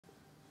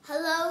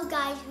Hello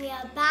guys, we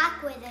are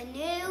back with a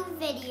new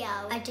video.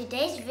 In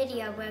today's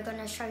video, we're going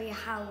to show you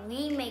how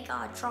we make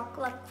our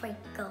chocolate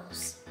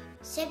crinkles.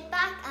 Sit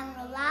back and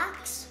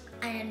relax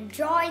and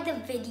enjoy the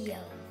video.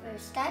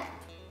 First step,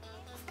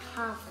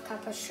 half a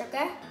cup of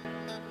sugar.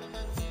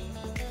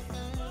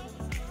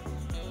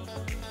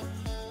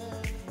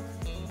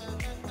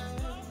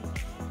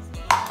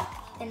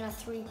 Then a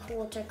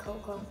 3/4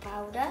 cocoa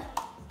powder.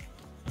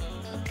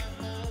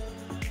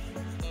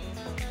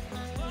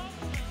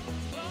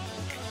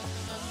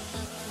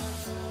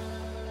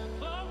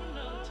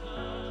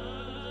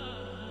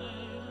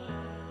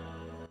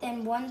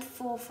 Then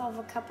 1/4 of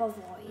a cup of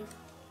oil.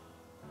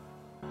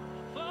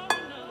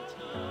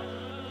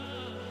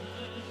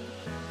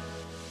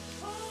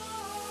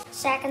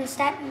 Second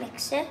step,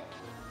 mix it.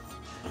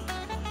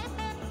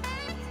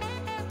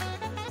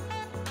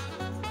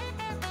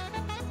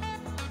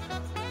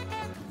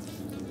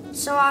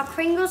 So our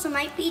crinkles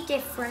might be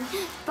different,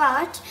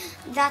 but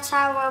that's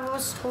how I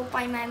was taught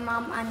by my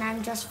mom, and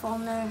I'm just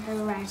following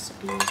her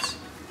recipes.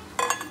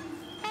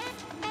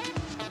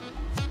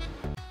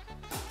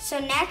 So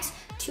next,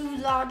 2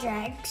 large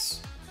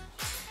eggs.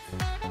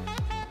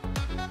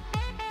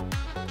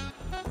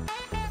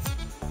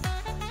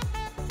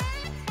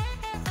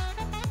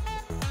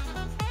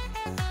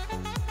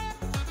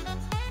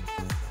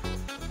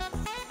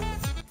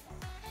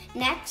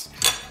 Next,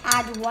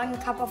 add 1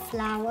 cup of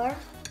flour.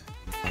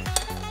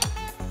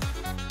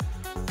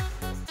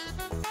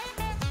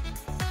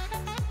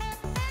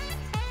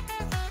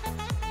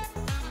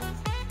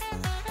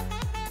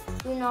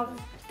 Spoon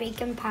of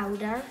baking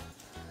powder.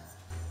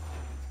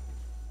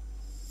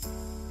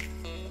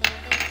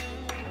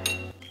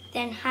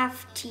 Then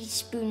half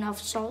teaspoon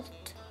of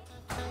salt.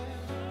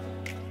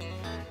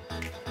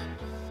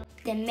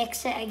 Then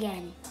mix it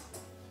again.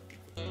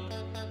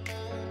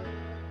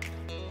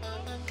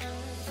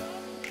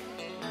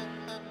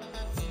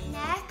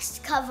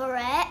 Next, cover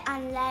it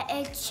and let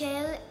it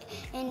chill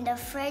in the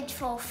fridge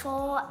for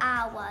 4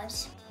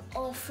 hours.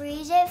 Or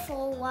freeze it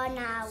for 1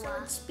 hour.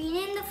 So it's been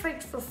in the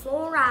fridge for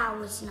 4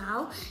 hours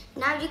now.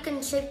 Now you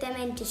can shape them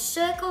into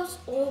circles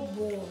or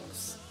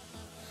balls.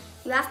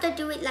 You have to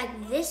do it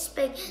like this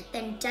big,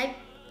 then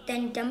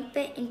dump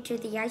it into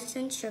the ice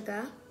and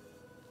sugar.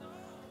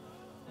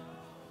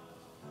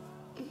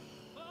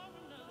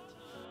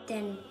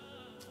 Then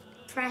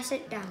press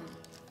it down.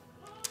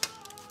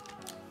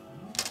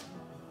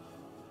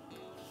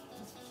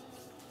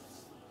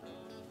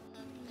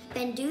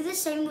 Then do the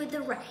same with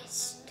the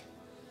rest.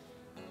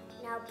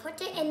 Now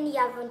put it in the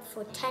oven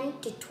for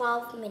 10 to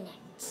 12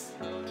 minutes.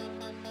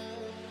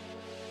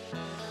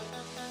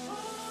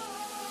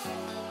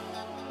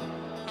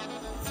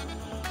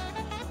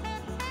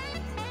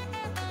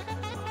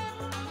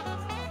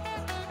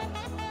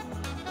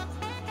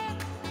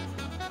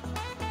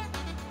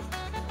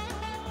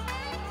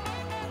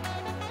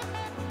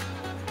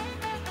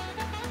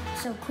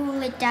 So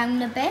cool it down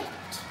a bit.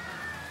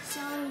 So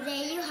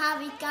there you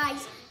have it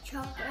guys,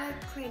 chocolate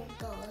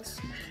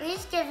crinkles.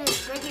 Please give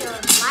this video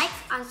a like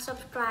and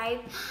subscribe,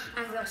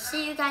 and we'll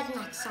see you guys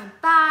next time.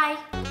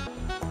 Bye!